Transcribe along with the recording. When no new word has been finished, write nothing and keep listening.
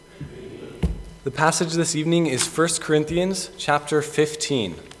The passage this evening is 1 Corinthians chapter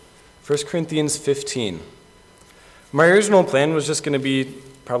 15. 1 Corinthians 15. My original plan was just going to be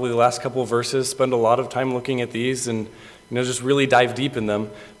probably the last couple of verses, spend a lot of time looking at these and just really dive deep in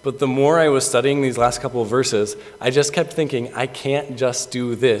them. But the more I was studying these last couple of verses, I just kept thinking, I can't just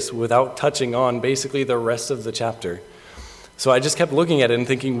do this without touching on basically the rest of the chapter. So I just kept looking at it and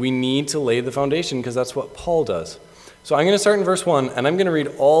thinking, we need to lay the foundation because that's what Paul does. So I'm going to start in verse 1, and I'm going to read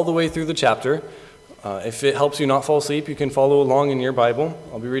all the way through the chapter. If it helps you not fall asleep, you can follow along in your Bible.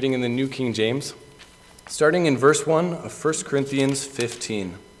 I'll be reading in the New King James. Starting in verse 1 of 1 Corinthians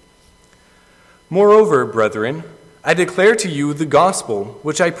 15. Moreover, brethren, I declare to you the gospel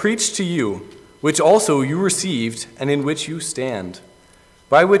which I preached to you, which also you received, and in which you stand,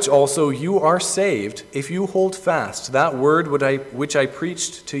 by which also you are saved, if you hold fast that word which I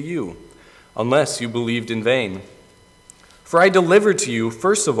preached to you, unless you believed in vain. For I delivered to you,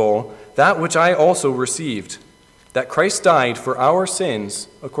 first of all, that which I also received, that Christ died for our sins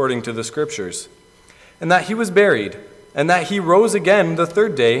according to the Scriptures, and that he was buried, and that he rose again the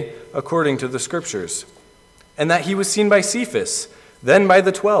third day according to the Scriptures, and that he was seen by Cephas, then by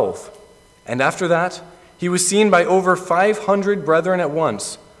the 12. And after that, he was seen by over 500 brethren at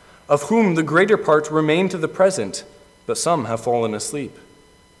once, of whom the greater part remain to the present, but some have fallen asleep.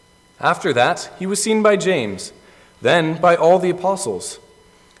 After that, he was seen by James, then by all the apostles.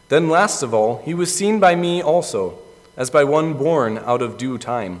 Then last of all, he was seen by me also, as by one born out of due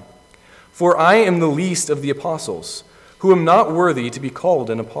time. For I am the least of the apostles, who am not worthy to be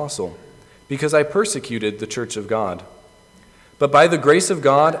called an apostle, because I persecuted the church of God. But by the grace of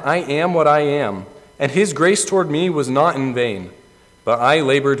God I am what I am, and his grace toward me was not in vain. But I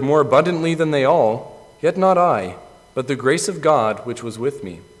labored more abundantly than they all, yet not I, but the grace of God which was with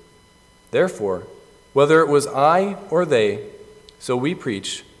me. Therefore, whether it was I or they, so we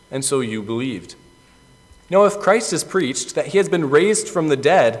preach, and so you believed. Now if Christ is preached that he has been raised from the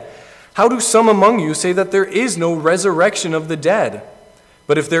dead, how do some among you say that there is no resurrection of the dead?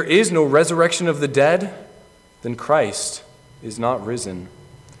 But if there is no resurrection of the dead, then Christ is not risen.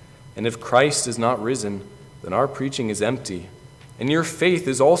 And if Christ is not risen, then our preaching is empty, and your faith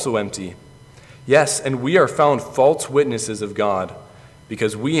is also empty. Yes, and we are found false witnesses of God,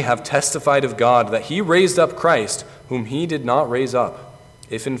 because we have testified of God that he raised up Christ, whom he did not raise up,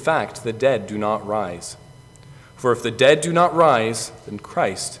 if in fact the dead do not rise. For if the dead do not rise, then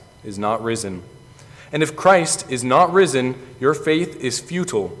Christ is not risen. And if Christ is not risen, your faith is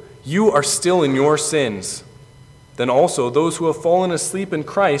futile. You are still in your sins. Then also those who have fallen asleep in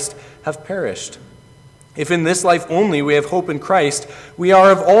Christ have perished. If in this life only we have hope in Christ, we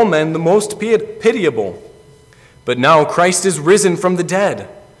are of all men the most pitiable. But now Christ is risen from the dead,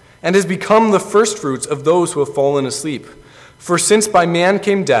 and has become the firstfruits of those who have fallen asleep. For since by man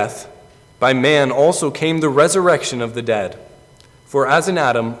came death, by man also came the resurrection of the dead. For as in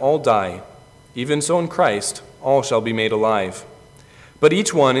Adam all die, even so in Christ all shall be made alive. But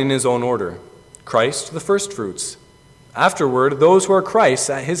each one in his own order. Christ the firstfruits. Afterward those who are Christ's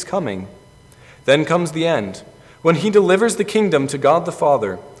at his coming. Then comes the end, when he delivers the kingdom to God the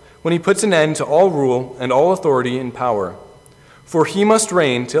Father, when he puts an end to all rule and all authority and power. For he must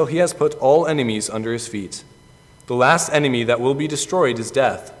reign till he has put all enemies under his feet. The last enemy that will be destroyed is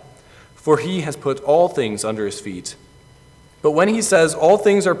death, for he has put all things under his feet. But when he says all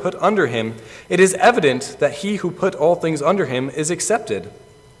things are put under him, it is evident that he who put all things under him is accepted.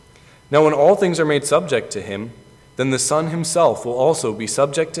 Now when all things are made subject to him, then the Son himself will also be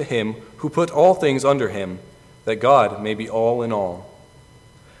subject to him who put all things under him, that God may be all in all.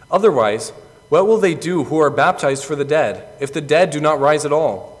 Otherwise, what will they do who are baptized for the dead, if the dead do not rise at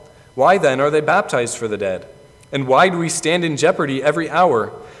all? Why then are they baptized for the dead? And why do we stand in jeopardy every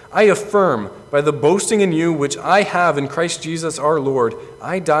hour? I affirm, by the boasting in you which I have in Christ Jesus our Lord,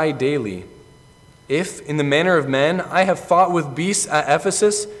 I die daily. If, in the manner of men, I have fought with beasts at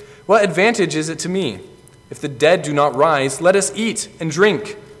Ephesus, what advantage is it to me? If the dead do not rise, let us eat and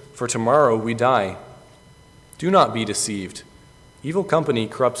drink, for tomorrow we die. Do not be deceived. Evil company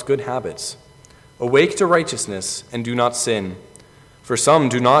corrupts good habits. Awake to righteousness and do not sin, for some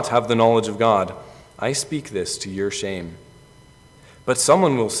do not have the knowledge of God. I speak this to your shame. But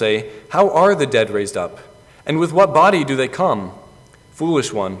someone will say, how are the dead raised up? And with what body do they come?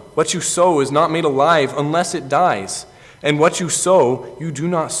 Foolish one, what you sow is not made alive unless it dies. And what you sow, you do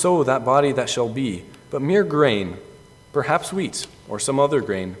not sow that body that shall be, but mere grain, perhaps wheat or some other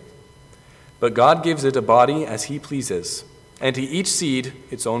grain. But God gives it a body as he pleases, and to each seed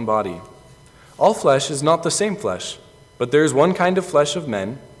its own body. All flesh is not the same flesh, but there is one kind of flesh of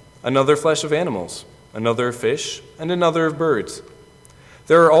men, another flesh of animals, another of fish, and another of birds.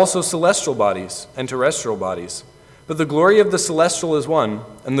 There are also celestial bodies and terrestrial bodies, but the glory of the celestial is one,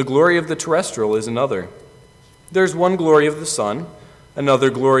 and the glory of the terrestrial is another. There is one glory of the sun, another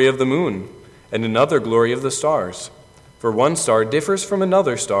glory of the moon, and another glory of the stars. For one star differs from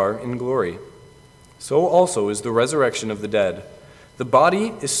another star in glory. So also is the resurrection of the dead. The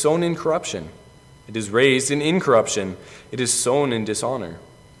body is sown in corruption. It is raised in incorruption. It is sown in dishonor.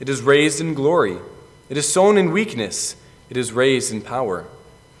 It is raised in glory. It is sown in weakness. It is raised in power.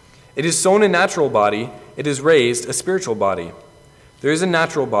 It is sown a natural body. It is raised a spiritual body. There is a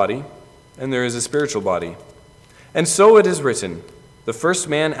natural body, and there is a spiritual body. And so it is written, the first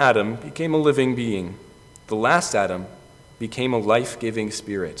man, Adam, became a living being. The last Adam became a life-giving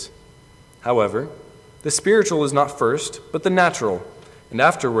spirit. However, the spiritual is not first, but the natural, and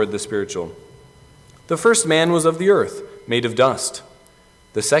afterward the spiritual. The first man was of the earth, made of dust.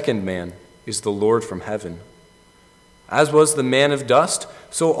 The second man is the Lord from heaven. As was the man of dust,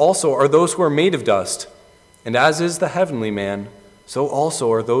 so also are those who are made of dust. And as is the heavenly man, so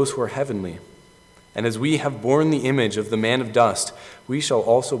also are those who are heavenly. And as we have borne the image of the man of dust, we shall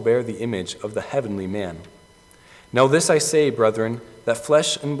also bear the image of the heavenly man. Now this I say, brethren, that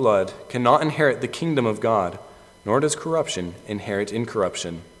flesh and blood cannot inherit the kingdom of God, nor does corruption inherit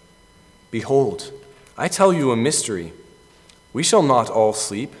incorruption. Behold, I tell you a mystery. We shall not all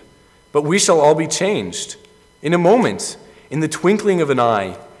sleep, but we shall all be changed. In a moment, in the twinkling of an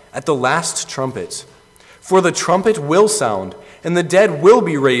eye, at the last trumpet. For the trumpet will sound, and the dead will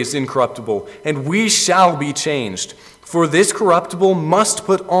be raised incorruptible, and we shall be changed. For this corruptible must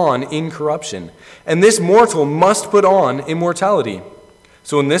put on incorruption, and this mortal must put on immortality.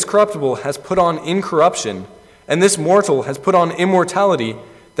 So when this corruptible has put on incorruption, and this mortal has put on immortality,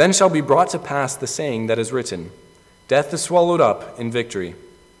 then shall be brought to pass the saying that is written, Death is swallowed up in victory.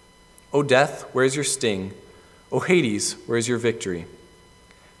 O death, where is your sting? O Hades, where is your victory?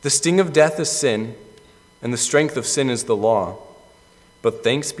 The sting of death is sin, and the strength of sin is the law. But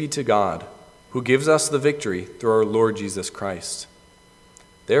thanks be to God, who gives us the victory through our Lord Jesus Christ.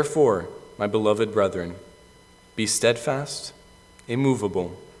 Therefore, my beloved brethren, be steadfast,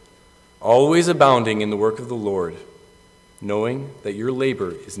 immovable, always abounding in the work of the Lord, knowing that your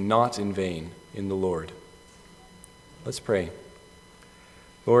labor is not in vain in the Lord. Let's pray.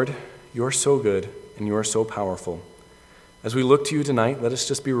 Lord, you are so good and you are so powerful. As we look to you tonight, let us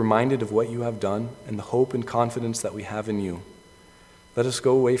just be reminded of what you have done and the hope and confidence that we have in you. Let us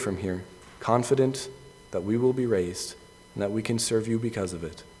go away from here, confident that we will be raised and that we can serve you because of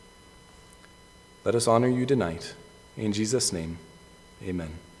it. Let us honor you tonight. In Jesus' name,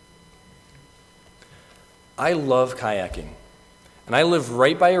 amen. I love kayaking, and I live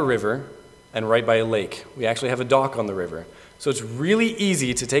right by a river and right by a lake. We actually have a dock on the river, so it's really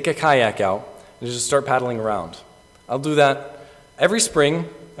easy to take a kayak out and just start paddling around. I'll do that every spring,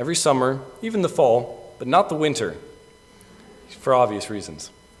 every summer, even the fall, but not the winter, for obvious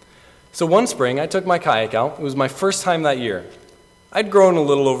reasons. So one spring, I took my kayak out. It was my first time that year. I'd grown a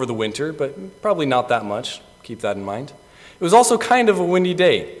little over the winter, but probably not that much. Keep that in mind. It was also kind of a windy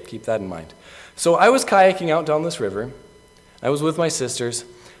day. Keep that in mind. So I was kayaking out down this river. I was with my sisters,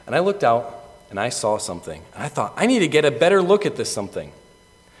 and I looked out, and I saw something. And I thought, I need to get a better look at this something.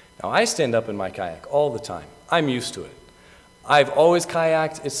 Now, I stand up in my kayak all the time. I'm used to it. I've always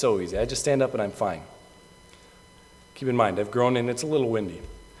kayaked. It's so easy. I just stand up and I'm fine. Keep in mind, I've grown and it's a little windy.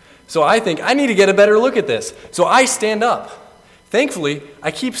 So I think, I need to get a better look at this. So I stand up. Thankfully,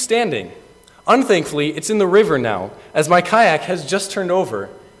 I keep standing. Unthankfully, it's in the river now, as my kayak has just turned over.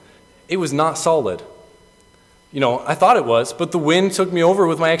 It was not solid. I thought it was, but the wind took me over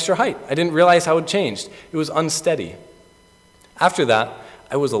with my extra height. I didn't realize how it changed. It was unsteady. After that,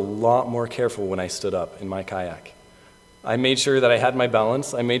 I was a lot more careful when I stood up in my kayak. I made sure that I had my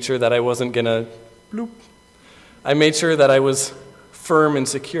balance. I made sure that I wasn't going to bloop. I made sure that I was firm and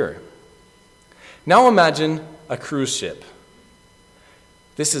secure. Now imagine a cruise ship.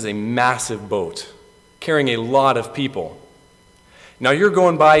 This is a massive boat carrying a lot of people. Now you're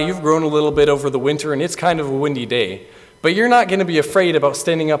going by, you've grown a little bit over the winter, and it's kind of a windy day, but you're not going to be afraid about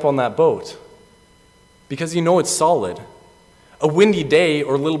standing up on that boat because you know it's solid. A windy day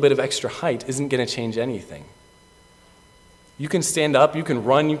or a little bit of extra height isn't going to change anything. You can stand up, you can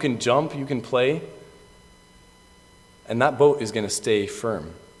run, you can jump, you can play, and that boat is going to stay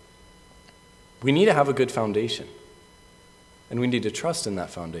firm. We need to have a good foundation, and we need to trust in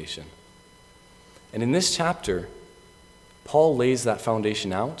that foundation. And in this chapter, Paul lays that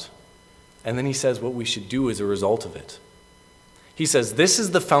foundation out, and then he says what we should do as a result of it. He says, this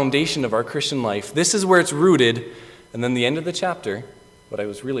is the foundation of our Christian life. This is where it's rooted. And then the end of the chapter, what I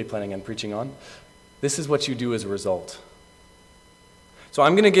was really planning on preaching on, this is what you do as a result. So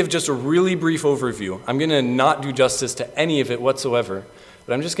I'm going to give just a really brief overview. I'm going to not do justice to any of it whatsoever,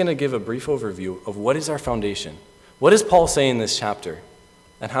 but I'm just going to give a brief overview of what is our foundation. What does Paul say in this chapter?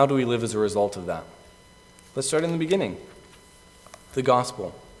 And how do we live as a result of that? Let's start in the beginning. The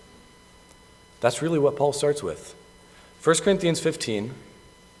gospel. That's really what Paul starts with. 1 Corinthians 15,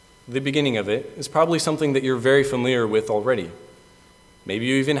 the beginning of it, is probably something that you're very familiar with already. Maybe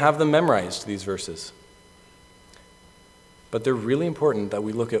you even have them memorized, these verses. But they're really important that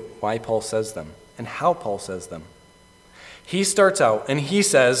we look at why Paul says them and how Paul says them. He starts out and he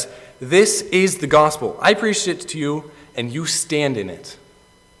says, "This is the gospel. I preached it to you and you stand in it."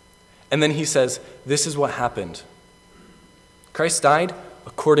 And then he says, "This is what happened. Christ died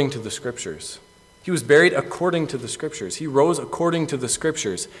according to the Scriptures. He was buried according to the Scriptures. He rose according to the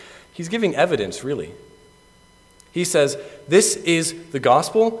Scriptures." He's giving evidence, really. He says, this is the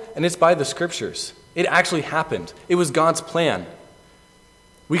gospel, and it's by the Scriptures. It actually happened. It was God's plan.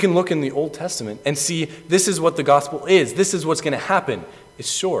 We can look in the Old Testament and see this is what the gospel is. This is what's going to happen.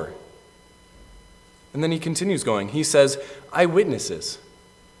 It's sure. And then he continues going. He says, eyewitnesses.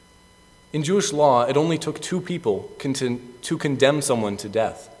 In Jewish law, it only took 2 people to condemn someone to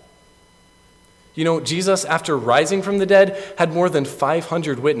death. You know, Jesus, after rising from the dead, had more than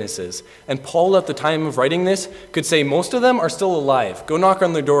 500 witnesses. And Paul, at the time of writing this, could say most of them are still alive. Go knock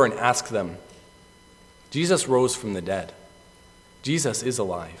on their door and ask them. Jesus rose from the dead. Jesus is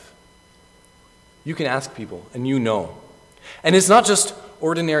alive. You can ask people, and you know. And it's not just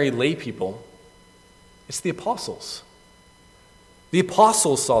ordinary lay people. It's the apostles. The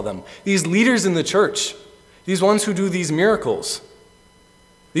apostles saw them. These leaders in the church. These ones who do these miracles.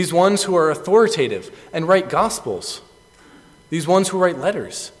 These ones who are authoritative and write gospels. These ones who write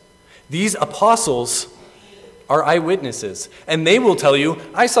letters. These apostles are eyewitnesses. And they will tell you,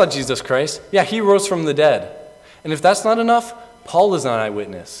 I saw Jesus Christ. Yeah, he rose from the dead. And if that's not enough, Paul is an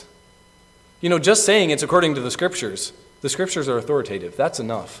eyewitness. You know, just saying it's according to the Scriptures are authoritative. That's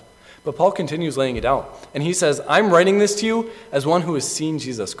enough. But Paul continues laying it out. And he says, I'm writing this to you as one who has seen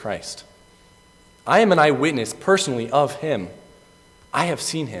Jesus Christ. I am an eyewitness personally of him. I have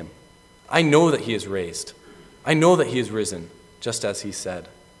seen him. I know that he is raised. I know that he is risen, just as he said.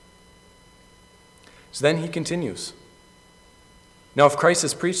 So then he continues. Now, if Christ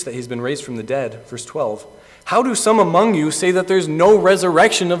has preached that he's been raised from the dead, verse 12, how do some among you say that there's no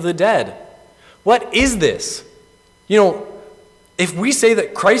resurrection of the dead? What is this? You know, if we say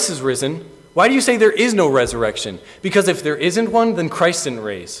that Christ is risen, why do you say there is no resurrection? Because if there isn't one, then Christ didn't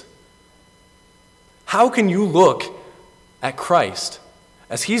raise. How can you look at Christ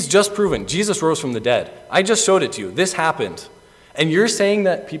as he's just proven Jesus rose from the dead? I just showed it to you. This happened. And you're saying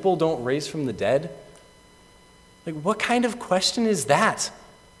that people don't raise from the dead? Like, what kind of question is that?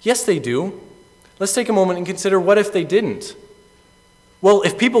 Yes, they do. Let's take a moment and consider, what if they didn't? Well,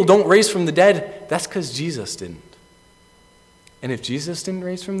 if people don't raise from the dead, that's because Jesus didn't. And if Jesus didn't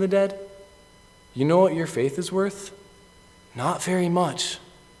raise from the dead, you know what your faith is worth? Not very much.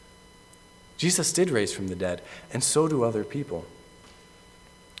 Jesus did raise from the dead, and so do other people.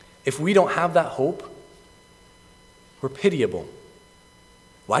 If we don't have that hope, we're pitiable.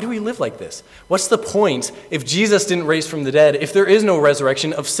 Why do we live like this? What's the point if Jesus didn't raise from the dead, if there is no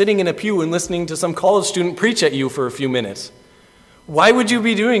resurrection, of sitting in a pew and listening to some college student preach at you for a few minutes? Why would you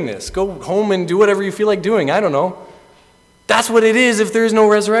be doing this? Go home and do whatever you feel like doing. I don't know. That's what it is if there is no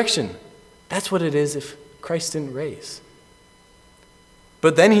resurrection. That's what it is if Christ didn't raise.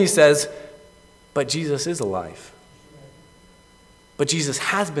 But then he says, but Jesus is alive. But Jesus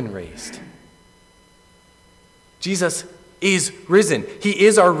has been raised. Jesus is risen. He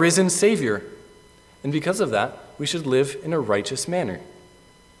is our risen Savior. And because of that, we should live in a righteous manner.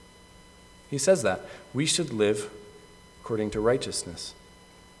 He says that. We should live according to righteousness.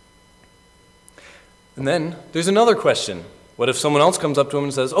 And then there's another question. What if someone else comes up to him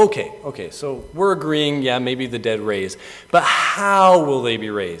and says, okay, so we're agreeing, yeah, maybe the dead raise, but how will they be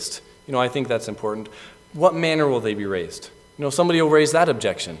raised? You know, I think that's important. What manner will they be raised? You know, somebody will raise that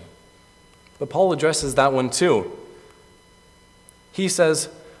objection. But Paul addresses that one too. He says,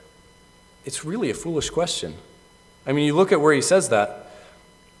 it's really a foolish question. I mean, you look at where he says that.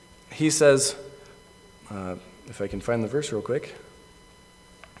 He says, if I can find the verse real quick.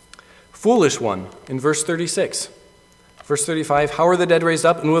 Foolish one, in verse 36. Verse 35, how are the dead raised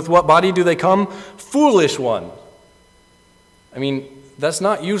up, and with what body do they come? Foolish one. I mean, that's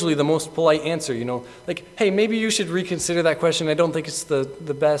not usually the most polite answer, you know. Like, hey, maybe you should reconsider that question. I don't think it's the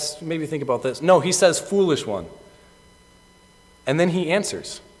best. Maybe think about this. No, he says foolish one. And then he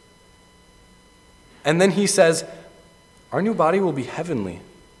answers. And then he says, our new body will be heavenly.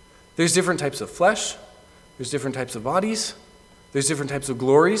 There's different types of flesh. There's different types of bodies. There's different types of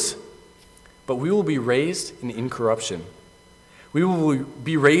glories, but we will be raised in incorruption. We will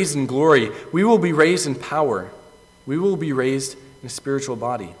be raised in glory. We will be raised in power. We will be raised in a spiritual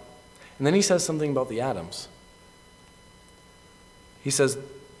body. And then he says something about the Adams. He says,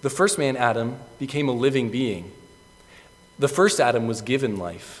 the first man, Adam, became a living being. The first Adam was given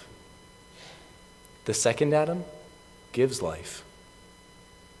life. The second Adam gives life.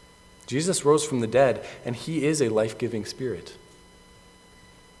 Jesus rose from the dead, and he is a life-giving spirit.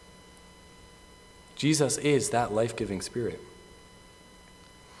 Jesus is that life-giving spirit.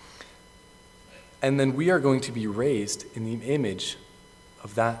 And then we are going to be raised in the image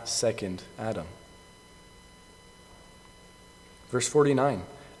of that second Adam. Verse 49,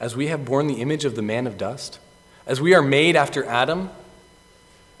 as we have borne the image of the man of dust, as we are made after Adam,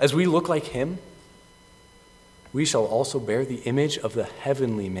 as we look like him, we shall also bear the image of the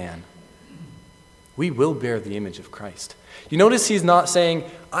heavenly man. We will bear the image of Christ. You notice he's not saying,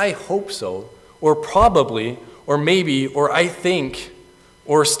 I hope so, or probably, or maybe, or I think,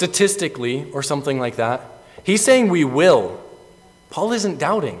 or statistically, or something like that. He's saying we will. Paul isn't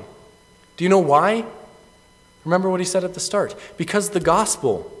doubting. Do you know why? Remember what he said at the start. Because the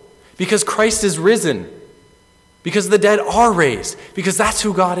gospel. Because Christ is risen. Because the dead are raised. Because that's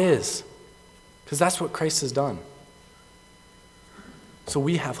who God is. Because that's what Christ has done. So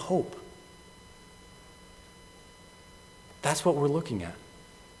we have hope. That's what we're looking at.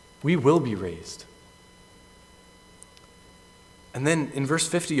 We will be raised. And then in verse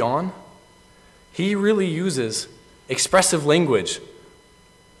 50 on, he really uses expressive language.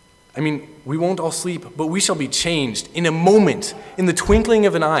 I mean, we won't all sleep, but we shall be changed in a moment, in the twinkling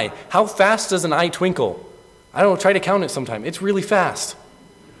of an eye. How fast does an eye twinkle? I don't know, try to count it sometime. It's really fast.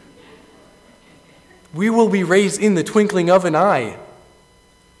 We will be raised in the twinkling of an eye.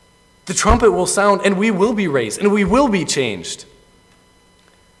 The trumpet will sound, and we will be raised, and we will be changed.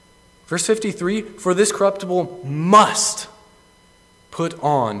 Verse 53, for this corruptible must put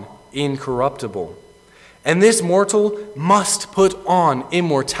on incorruptible, and this mortal must put on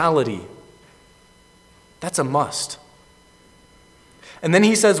immortality. That's a must. And then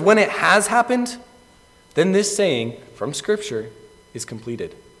he says, when it has happened, then this saying from Scripture is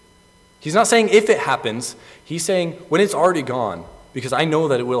completed. He's not saying if it happens, he's saying when it's already gone, because I know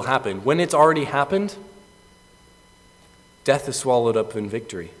that it will happen. When it's already happened, death is swallowed up in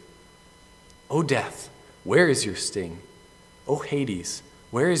victory. O death, where is your sting? O Hades,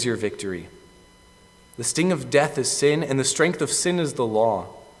 where is your victory? The sting of death is sin, and the strength of sin is the law.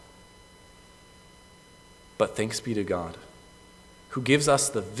 But thanks be to God, who gives us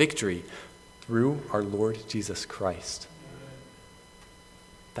the victory through our Lord Jesus Christ.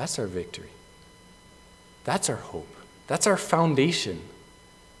 That's our victory. That's our hope. That's our foundation.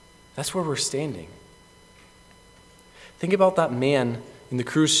 That's where we're standing. Think about that man in the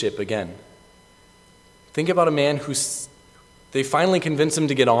cruise ship again. Think about a man they finally convince him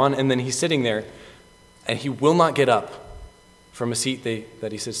to get on, and then he's sitting there, and he will not get up from a seat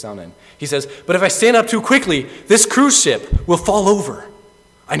that he sits down in. He says, but if I stand up too quickly, this cruise ship will fall over.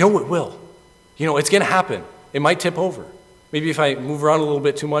 I know it will. It's going to happen. It might tip over. Maybe if I move around a little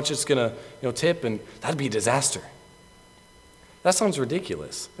bit too much, it's going to tip, and that'd be a disaster. That sounds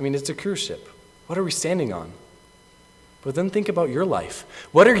ridiculous. I mean, it's a cruise ship. What are we standing on? But then think about your life.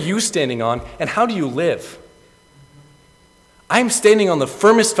 What are you standing on, and how do you live? I'm standing on the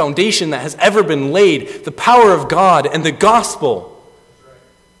firmest foundation that has ever been laid, the power of God and the gospel.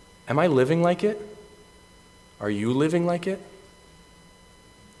 Am I living like it? Are you living like it?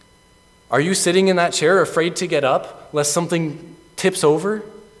 Are you sitting in that chair afraid to get up lest something tips over?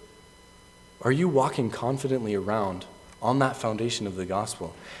 Are you walking confidently around on that foundation of the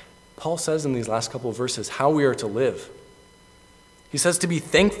gospel? Paul says in these last couple of verses how we are to live. He says to be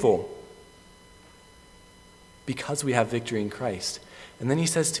thankful because we have victory in Christ. And then he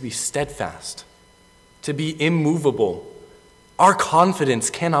says to be steadfast, to be immovable. Our confidence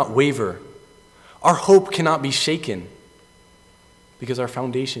cannot waver. Our hope cannot be shaken because our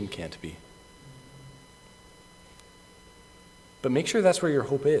foundation can't be. But make sure that's where your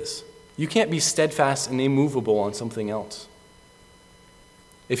hope is. You can't be steadfast and immovable on something else.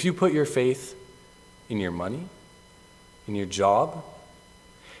 If you put your faith in your money, in your job,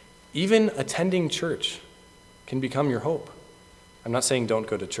 even attending church can become your hope. I'm not saying don't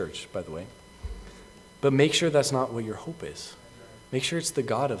go to church, by the way. But make sure that's not what your hope is. Make sure it's the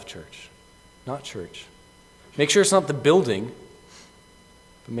God of church, not church. Make sure it's not the building,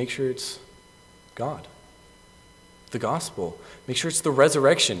 but make sure it's God. The gospel. Make sure it's the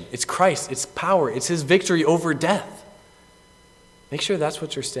resurrection. It's Christ. It's power. It's his victory over death. Make sure that's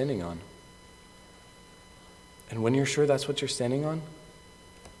what you're standing on. And when you're sure that's what you're standing on,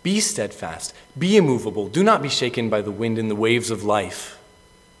 be steadfast, be immovable, do not be shaken by the wind and the waves of life.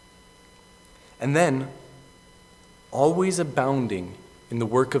 And then, always abounding in the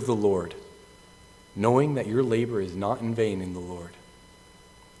work of the Lord, knowing that your labor is not in vain in the Lord.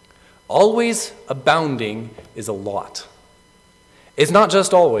 Always abounding is a lot. It's not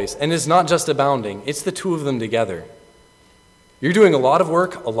just always, and it's not just abounding. It's the two of them together. You're doing a lot of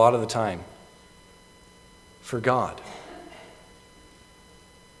work a lot of the time for God.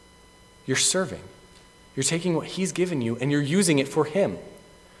 You're serving. You're taking what He's given you and you're using it for Him.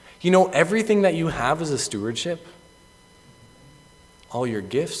 You know, everything that you have is a stewardship. All your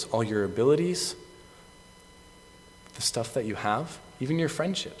gifts, all your abilities, the stuff that you have, even your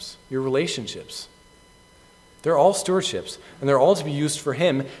friendships, your relationships. They're all stewardships, and they're all to be used for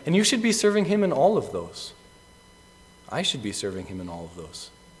Him, and you should be serving Him in all of those. I should be serving Him in all of those.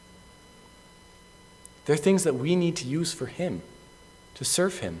 They're things that we need to use for Him, to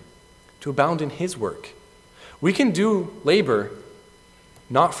serve Him, to abound in His work. We can do labor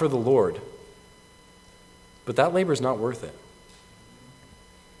not for the Lord, but that labor is not worth it.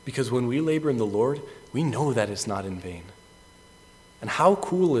 Because when we labor in the Lord, we know that it's not in vain. And how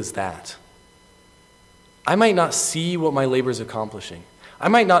cool is that? I might not see what my labor is accomplishing. I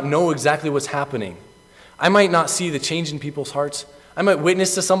might not know exactly what's happening. I might not see the change in people's hearts. I might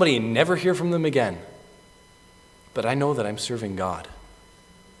witness to somebody and never hear from them again. But I know that I'm serving God.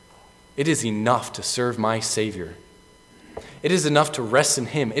 It is enough to serve my Savior. It is enough to rest in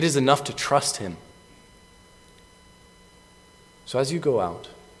Him. It is enough to trust Him. So as you go out,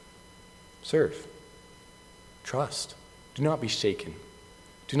 serve. Trust. Do not be shaken.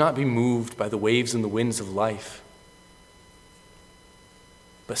 Do not be moved by the waves and the winds of life.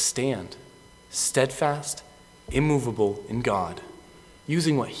 But stand, steadfast, immovable in God,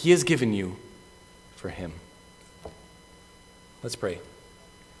 using what He has given you for Him. Let's pray.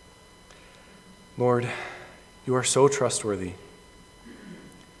 Lord, You are so trustworthy.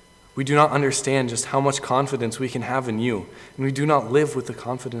 We do not understand just how much confidence we can have in You, and we do not live with the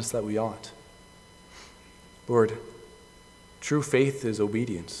confidence that we ought. Lord, true faith is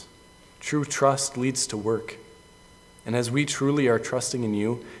obedience. True trust leads to work. And as we truly are trusting in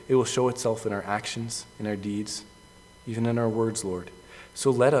You, it will show itself in our actions, in our deeds, even in our words, Lord.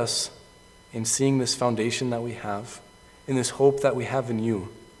 So let us, in seeing this foundation that we have, in this hope that we have in You,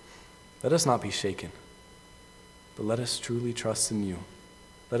 let us not be shaken, but let us truly trust in You.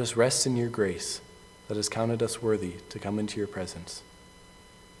 Let us rest in Your grace that has counted us worthy to come into Your presence,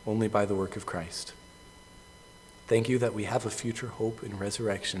 only by the work of Christ. Thank You that we have a future hope in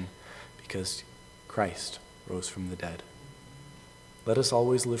resurrection because Christ rose from the dead. Let us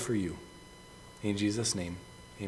always live for You. In Jesus' name.